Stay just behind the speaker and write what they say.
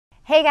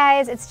Hey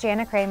guys, it's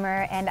Jana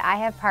Kramer, and I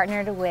have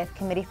partnered with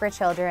Committee for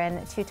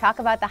Children to talk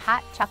about the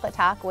Hot Chocolate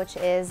Talk, which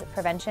is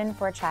prevention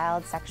for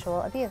child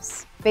sexual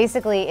abuse.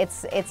 Basically,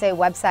 it's a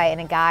website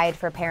and a guide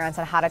for parents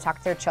on how to talk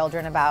to their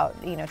children about,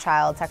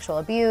 child sexual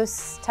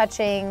abuse,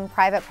 touching,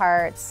 private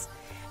parts,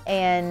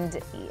 and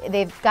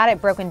they've got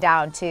it broken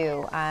down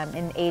too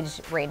in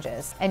age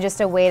ranges, and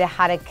just a way to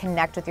how to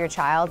connect with your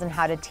child and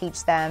how to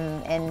teach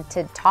them and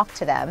to talk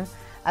to them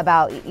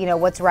about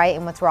what's right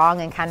and what's wrong,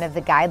 and kind of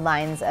the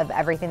guidelines of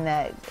everything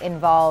that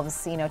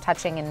involves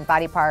touching and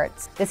body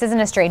parts. This isn't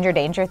a stranger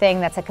danger thing.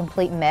 That's a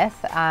complete myth.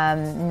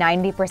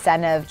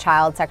 90% of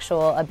child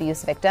sexual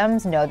abuse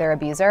victims know their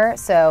abuser,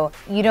 so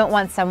you don't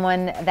want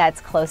someone that's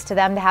close to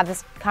them to have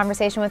this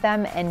conversation with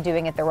them and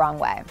doing it the wrong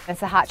way. It's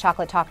the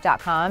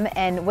hotchocolatetalk.com,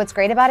 and what's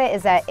great about it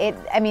is that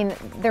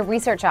the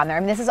research on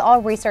there, this is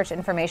all research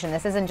information.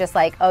 This isn't just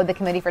like, oh, the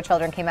Committee for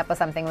Children came up with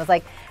something, it was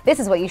like, this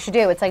is what you should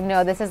do. It's like,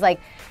 no, this has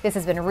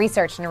been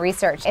researched and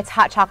researched. It's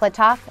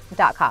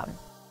hotchocolatetalk.com.